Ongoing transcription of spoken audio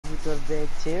go to bed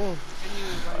too.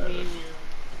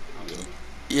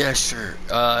 Yeah, sure.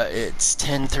 It's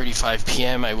 10:35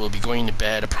 p.m. I will be going to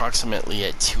bed approximately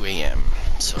at 2 a.m.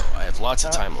 So I have lots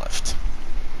of time left.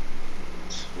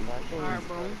 Alright,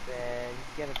 bro. You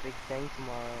got a big thing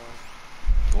tomorrow.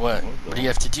 What? What do you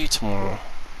have to do tomorrow?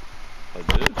 I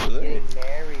did today. Getting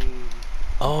married.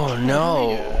 Oh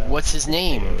no! What's his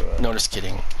name? No, just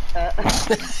kidding.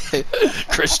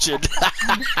 Christian.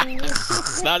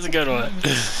 That's a good one.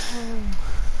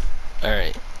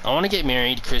 Alright. I want to get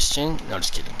married, Christian. No,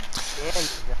 just kidding.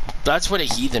 That's what a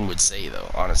heathen would say, though,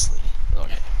 honestly.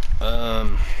 Okay.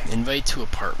 Invite to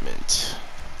apartment.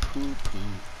 Poo, poo,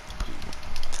 poo.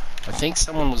 I think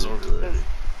someone was over.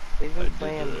 They've been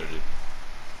playing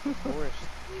Forest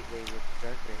lately with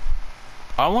Dark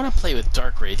Wraith. I want to play with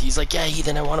Dark Wraith. He's like, yeah,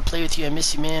 heathen, I want to play with you. I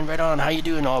miss you, man. Right on. How you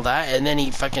doing? All that. And then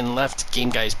he fucking left Game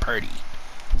Guy's party.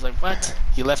 I was like, what?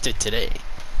 He left it today.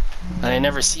 And I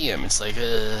never see him. It's like,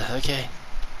 okay.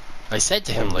 I said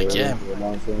to him, like, yeah.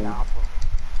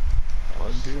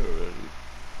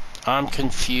 I'm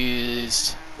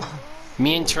confused.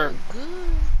 Me and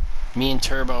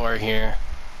Turbo are here.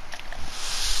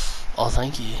 Oh,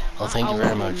 thank you. Oh, thank you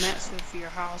very much.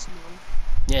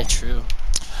 Yeah, true.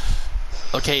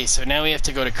 Okay, so now we have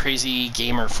to go to Crazy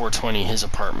Gamer 420, his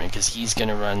apartment, because he's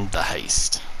gonna run the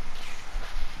heist.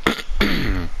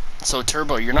 So,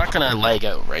 Turbo, you're not gonna lag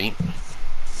out, right?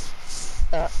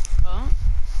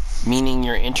 Meaning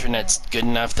your internet's good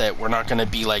enough that we're not gonna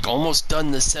be like almost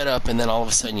done the setup and then all of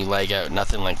a sudden you lag out.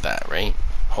 Nothing like that, right?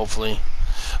 Hopefully.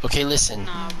 Okay, listen.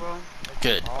 Nah, bro.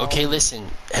 Good. Okay,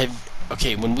 listen.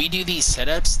 Okay, when we do these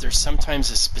setups, there's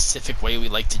sometimes a specific way we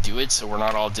like to do it, so we're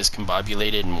not all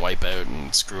discombobulated and wipe out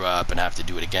and screw up and have to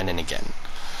do it again and again.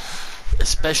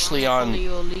 Especially on...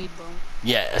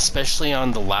 Yeah, especially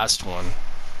on the last one.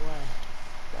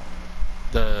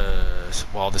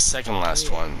 Well, the second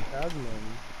last one.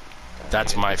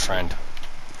 That's my friend.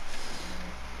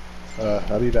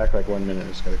 I'll be back like 1 minute. I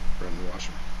just gotta run the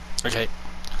washroom.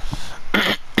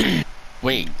 Okay.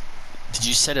 Wait, did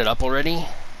you set it up already?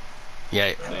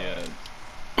 Yeah.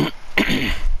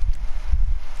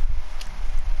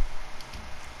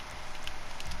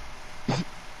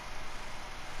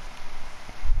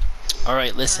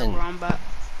 Alright, listen.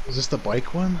 Is this the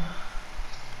bike one?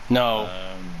 No.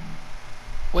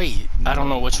 Wait, I don't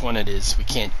know which one it is. We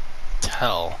can't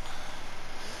tell.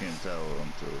 Can't tell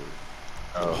until...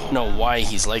 I don't know why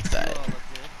he's like that.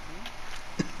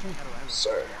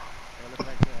 Sir.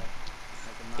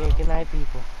 Yeah, good night,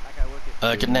 people.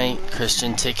 Good night,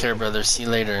 Christian. Take care, brother. See you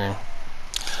later.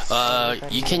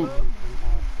 You can...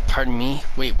 Pardon me?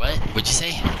 Wait, what? What'd you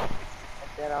say? I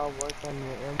said I'll work on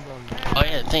your emblem. Oh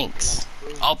yeah, thanks.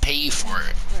 I'll pay you for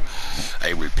it.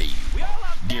 I will pay you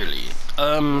dearly.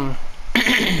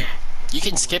 You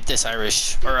can skip this,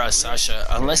 Irish, or Sasha,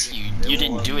 unless you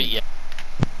didn't do it yet.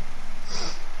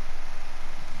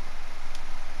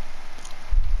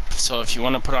 So if you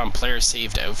want to put on player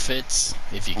saved outfits,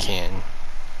 if you can.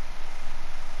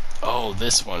 Oh,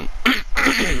 this one.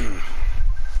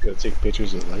 Gotta take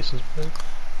pictures of the license plate?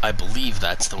 I believe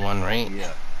that's the one, right?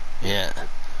 Yeah. Yeah.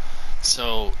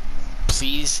 So,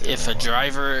 please, if a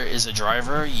driver is a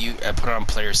driver, you put on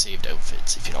player saved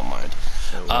outfits, if you don't mind.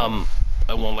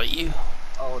 I won't let you.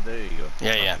 Oh, there you go.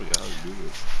 Yeah. I forgot how to do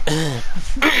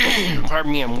this.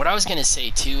 Pardon me. And what I was gonna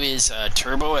say too is,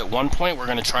 Turbo. At one point, we're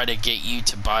gonna try to get you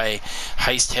to buy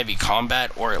Heist Heavy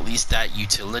Combat, or at least that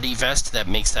utility vest that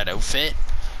makes that outfit,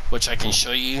 which I can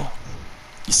show you.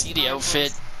 You see the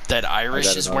outfit that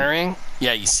Irish is wearing?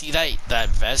 Yeah, you see that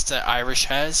vest that Irish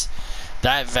has?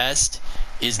 That vest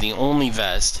is the only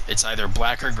vest, it's either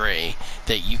black or gray,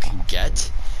 that you can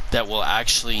get that will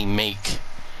actually make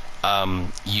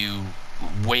you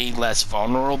way less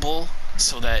vulnerable.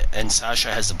 So that, and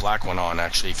Sasha has the black one on,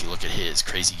 actually, if you look at his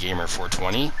Crazy Gamer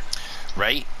 420,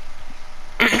 right?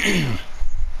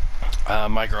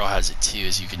 My girl has it too,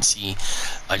 as you can see.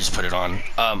 I just put it on.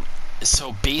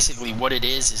 So basically what it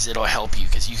is it'll help you,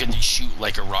 because you can shoot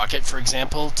like a rocket, for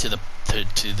example, to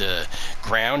the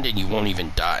ground and you won't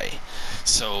even die.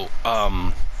 So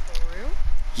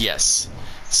yes,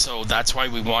 so that's why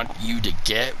we want you to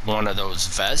get one of those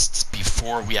vests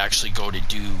before we actually go to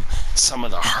do some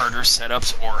of the harder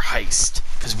setups or heist,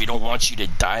 because we don't want you to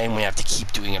die and we have to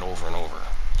keep doing it over and over.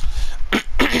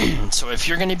 So if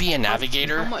you're going to be a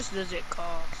navigator, How much does it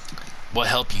cost? we'll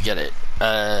help you get it.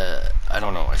 I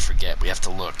don't know, I forget. We have to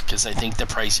look, because I think the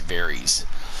price varies.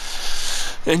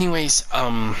 Anyways,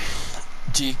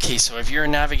 okay, so if you're a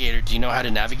navigator, do you know how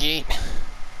to navigate?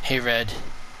 Hey, Red.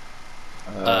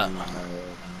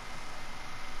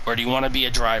 Or do you want to be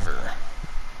a driver?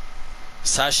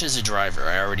 Sasha's a driver.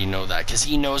 I already know that because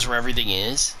he knows where everything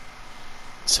is.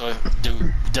 So,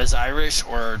 does Irish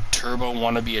or Turbo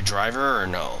want to be a driver or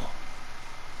no?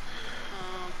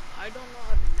 I don't know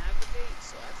how to navigate,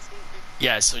 so I think.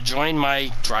 Yeah, so join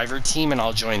my driver team and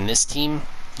I'll join this team.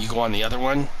 You go on the other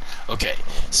one. Okay,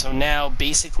 so now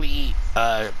basically,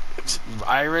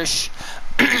 Irish,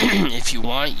 if you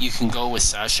want, you can go with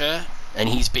Sasha, and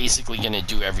he's basically going to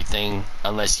do everything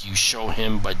unless you show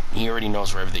him, but he already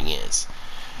knows where everything is.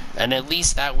 And at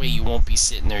least that way you won't be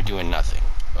sitting there doing nothing,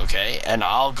 okay? And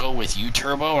I'll go with you,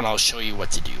 Turbo, and I'll show you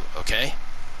what to do, okay?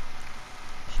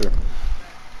 Sure.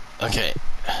 Okay,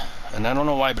 and I don't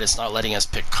know why, but it's not letting us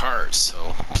pick cars,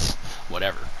 so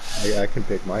whatever. I can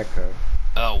pick my car.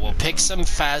 Oh, well, pick some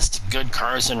fast, good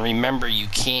cars, and remember you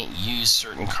can't use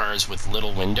certain cars with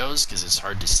little windows because it's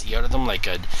hard to see out of them, like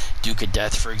a Duke of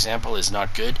Death, for example, is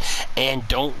not good. And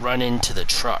don't run into the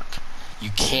truck. You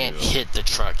can't hit the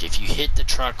truck. If you hit the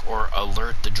truck or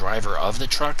alert the driver of the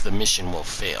truck, the mission will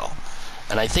fail.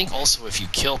 And I think also if you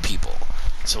kill people.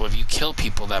 So if you kill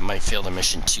people, that might fail the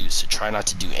mission too, so try not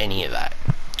to do any of that.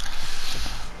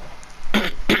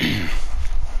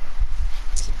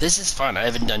 This is fun. I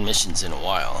haven't done missions in a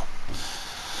while.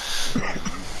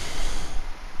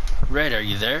 Red, are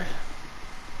you there?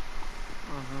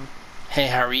 Hey,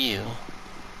 how are you?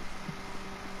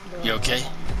 You okay?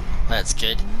 That's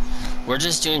good. We're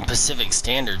just doing Pacific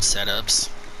Standard setups.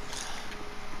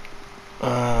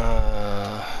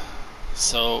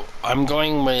 So I'm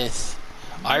going with...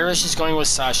 Irish is going with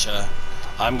Sasha.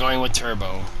 I'm going with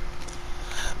Turbo.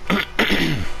 I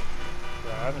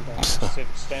haven't done Pacific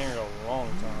Standard in a long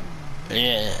time.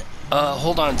 Yeah.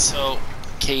 Hold on. So,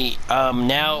 okay.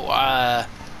 Now,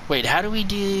 wait. How do we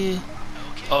do?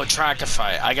 Oh,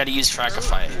 Trackify. I gotta use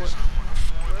Trackify.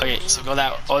 Okay. So go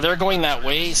that. Oh, they're going that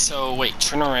way. So wait.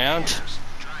 Turn around,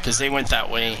 because they went that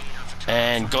way,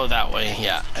 and go that way.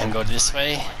 Yeah. And go this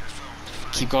way.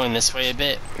 Keep going this way a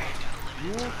bit.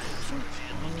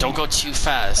 Don't go too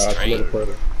fast, right?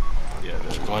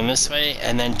 Keep going this way,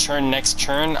 and then next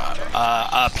turn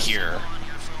up here.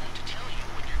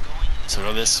 So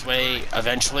go this way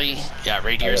eventually. Yeah,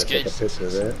 right here is good.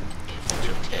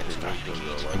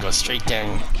 And go straight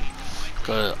down.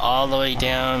 Go all the way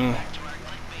down.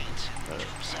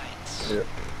 Yep.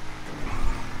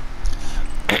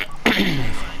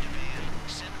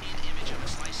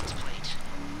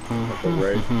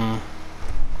 Right.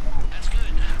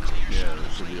 Yeah,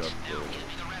 it should be up there.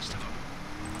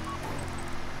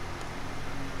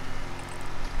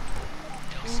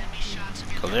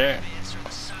 Go there.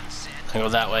 And go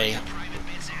that way.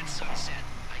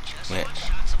 Yeah.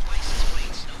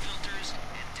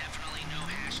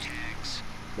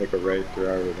 Make a right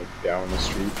throughout, like down the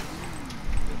street.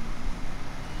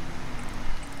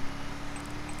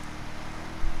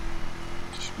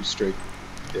 Should be straight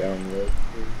down the road.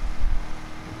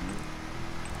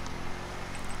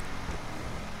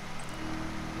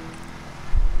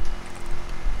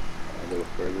 A little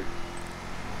further.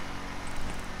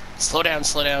 Slow down,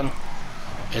 slow down.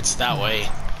 It's that way.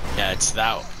 Yeah, it's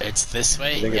this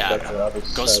way. Yeah.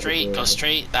 Go straight,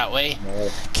 that way. No.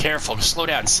 Careful, slow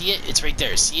down. See it? It's right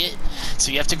there. See it?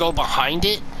 So you have to go behind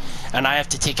it, and I have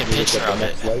to take a picture of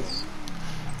it.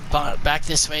 Back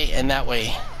this way and that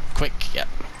way. Quick, yeah.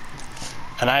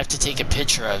 And I have to take a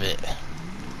picture of it.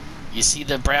 You see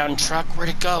the brown truck? Where'd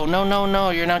it go? No, no,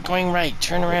 no, you're not going right.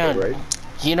 Turn around. Okay, right?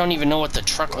 You don't even know what the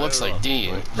truck looks like, do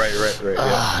you? Right, yeah.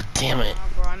 Ah, damn it.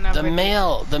 The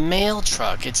mail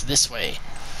truck, it's this way.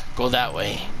 Go that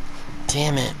way.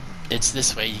 Damn it. It's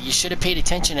this way. You should have paid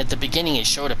attention at the beginning. It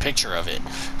showed a picture of it.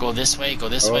 Go this way, go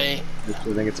this way. I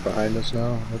think it's behind us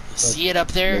now. See it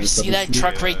up there? See that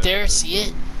truck right there? See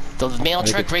it? The mail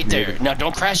truck right there. Now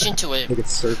don't crash into it.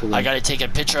 It's circling. I gotta take a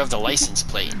picture of the license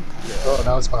plate. Oh,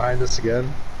 now it's behind us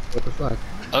again. What the fuck?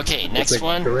 Okay, next like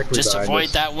one. Just avoid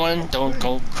that one. Don't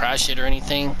go crash it or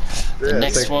anything. The Yeah,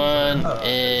 next it's like- one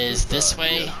is this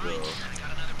way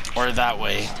or that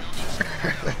way.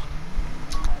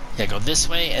 Yeah, go this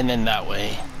way and then that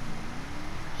way.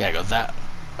 Yeah, go that.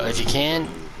 If you can.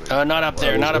 Not up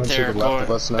there. Not up there. Go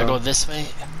this way.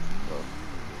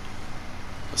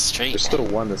 Go straight. There's still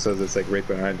one that says it's like right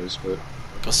behind us, but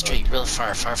Go straight, real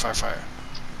far.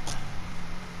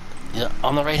 Yeah,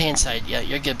 on the right hand side. Yeah,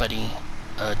 you're good, buddy.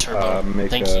 Turbo.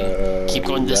 Thank you. Keep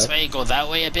going this way. Go that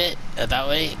way a bit. That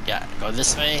way. Yeah, go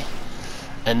this way.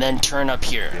 And then turn up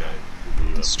here.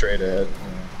 straight ahead.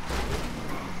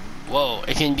 Whoa,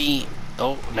 it can be...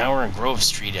 Oh, now we're in Grove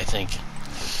Street, I think.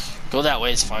 Go that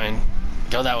way, it's fine.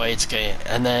 Go that way, it's okay.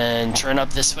 And then turn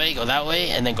up this way, go that way,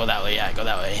 and then go that way. Yeah, go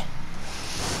that way.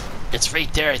 It's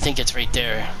right there, I think it's right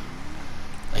there.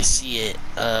 I see it.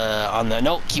 On the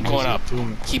no, keep going up.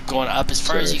 Keep going up as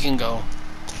far as Sorry. you can go.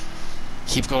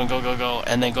 Keep going, go,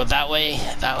 and then go that way,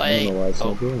 I don't know why it's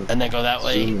not doing it. and then go that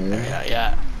way. Zoom in.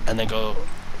 Yeah, and then go.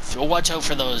 Oh, watch out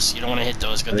for those. You don't want to hit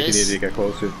those. Go I think you need this, to get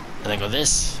closer. and then go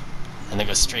this, and then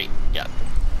go straight. Yeah.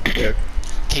 Yeah.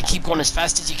 Okay, keep going as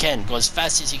fast as you can. Go as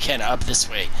fast as you can up this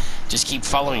way. Just keep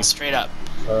following straight up.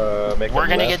 Make We're a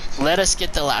gonna left. let us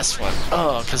get the last one.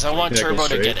 Oh, because I want Yeah, go Turbo to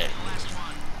straight. get it.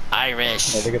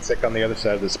 Irish. I think it's like on the other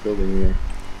side of this building here.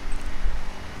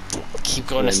 Keep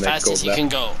going And as then fast go as you can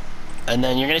go. And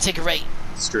then you're gonna take a right.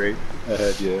 Straight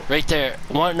ahead, yeah. Right there.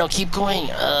 No, keep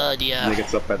going. I Yeah. think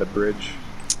it's up by the bridge.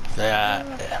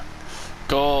 Yeah.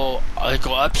 Go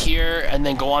up here and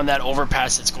then go on that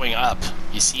overpass that's going up.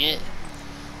 You see it?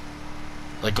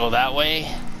 Like go that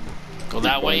way. Go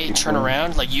that way, keep turn going.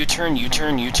 around, like U-turn,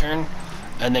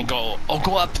 and then go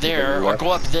up there, or go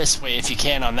up this way if you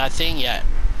can on that thing, yeah.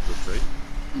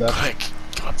 Left. Quick,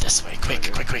 go up this way, quick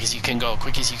as you can go,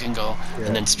 Yeah.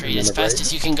 and then straight And as then fast right.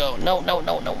 as you can go. No.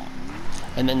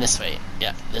 And then this way,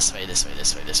 yeah, this way, as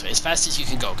fast as you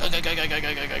can go. Go.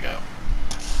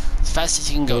 As fast as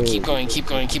you can go, keep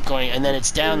going, and then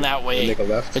it's down that way. Make a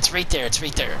left. It's right there.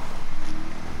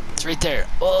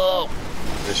 Oh!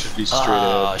 It should be straight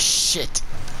Oh, ahead. shit.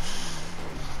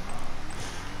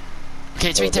 Okay,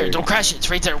 it's Oh, right there. there. Don't crash it.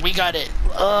 It's right there. We got it.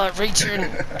 Right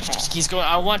turn. He's going.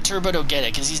 I want Turbo to get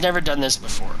it because he's never done this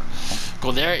before.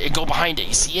 Go there and go behind it.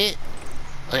 You see it?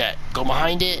 Okay, go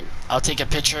behind it. I'll take a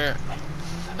picture.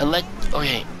 And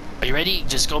okay, are you ready?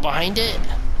 Just go behind it.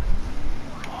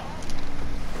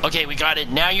 Okay, we got it.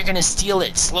 Now you're gonna steal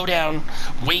it. Slow down.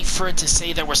 Wait for it to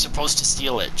say that we're supposed to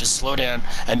steal it. Just slow down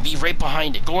and be right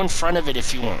behind it. Go in front of it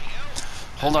if you want.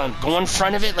 Hold on. Go in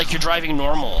front of it like you're driving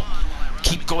normal.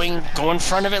 Keep going. Go in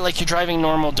front of it like you're driving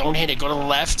normal. Don't hit it. Go to the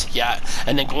left. Yeah.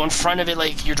 And then go in front of it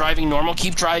like you're driving normal.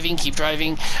 Keep driving.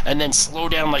 And then slow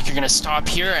down like you're gonna stop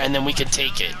here and then we can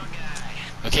take it.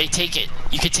 Okay, take it.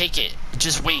 You can take it.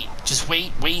 Just wait.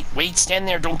 Wait. Stand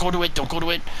there. Don't go to it.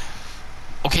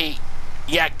 Okay.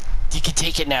 Yeah, you can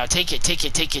take it now. Take it.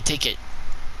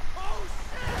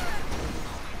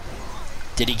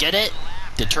 Did he get it?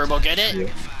 Did Turbo get it? Yeah.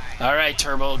 Alright,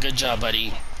 Turbo. Good job,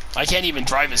 buddy. I can't even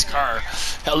drive his car.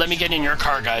 Hell, let me get in your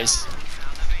car, guys.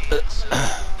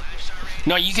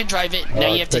 No, you can drive it.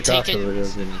 Now you have to take it.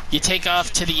 You take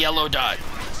off to the yellow dot.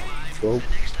 Whoa.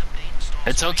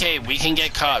 It's okay. We can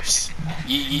get cops.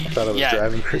 I thought I was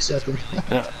driving for a second.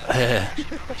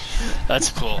 That's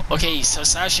cool. Okay, so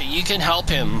Sasha, you can help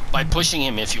him by pushing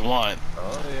him if you want.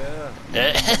 Oh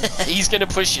yeah. He's gonna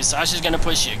push you. Sasha's gonna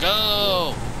push you.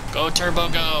 Go! Go, Turbo,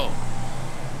 go!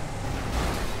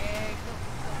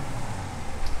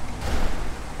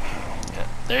 Yeah,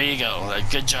 there you go.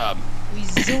 Good job. We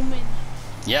zoom in.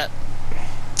 Yep.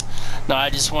 No, I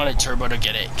just wanted Turbo to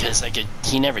get it because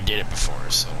he never did it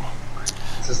before, so.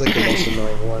 This is like the most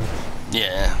annoying one.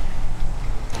 Yeah.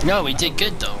 No, we did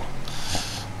good though.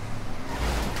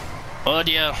 Oh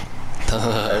dear.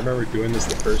 I remember doing this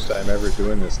the first time ever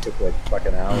doing this. Took like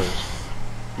fucking hours.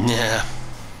 Yeah.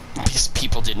 Because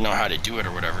people didn't know how to do it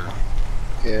or whatever.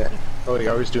 Yeah. Oh, they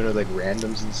always doing it like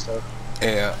randoms and stuff.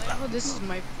 Yeah. Oh, this is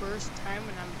my first time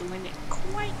and I'm doing it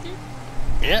quite good.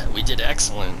 Yeah, we did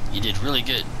excellent. You did really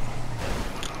good.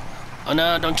 Oh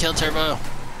no, don't kill Turbo.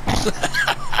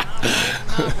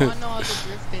 One other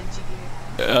drift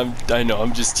engineer. I know,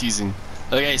 I'm just teasing.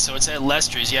 Okay, so it's at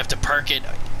Lester's. You have to park it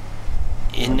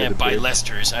Under the by bridge.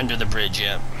 Lester's, under the bridge,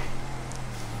 yeah.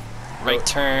 Right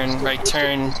turn,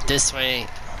 this way.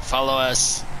 Follow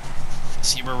us.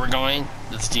 See where we're going?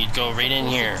 Let's go right in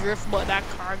here. Drift, but that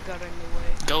car got in the way.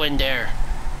 Go in there.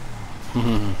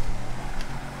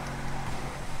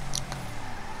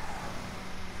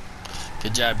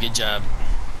 Good job.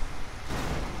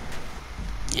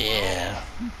 Yeah.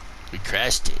 We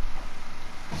crashed it.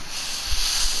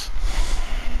 Is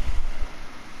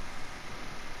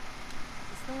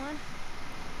this the one?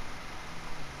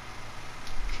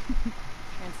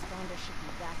 Transponder should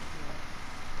be back here.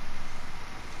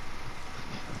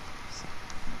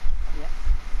 Yep.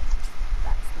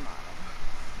 That's the model.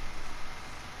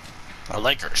 I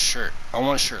like her shirt. I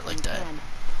want a shirt like that. Ken,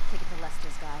 take it to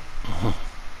Lester's guy.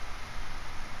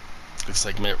 Looks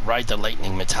like Ride the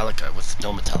Lightning Metallica with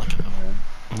no Metallica.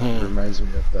 It reminds me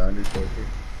of the Undertaker.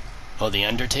 Oh, the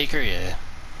Undertaker? Yeah.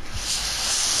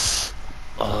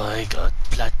 Oh, I got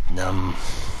platinum.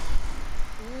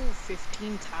 Ooh,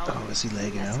 15,000. Oh, is he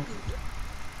lagging out?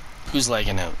 Who's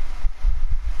lagging out?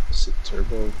 Is it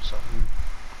Turbo or something?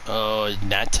 Oh,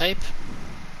 Nat type?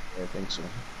 Yeah, I think so.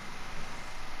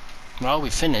 Well, we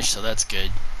finished, so that's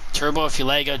good. Turbo, if you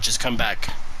lag out, just come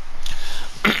back.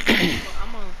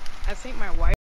 I'm on I think my wife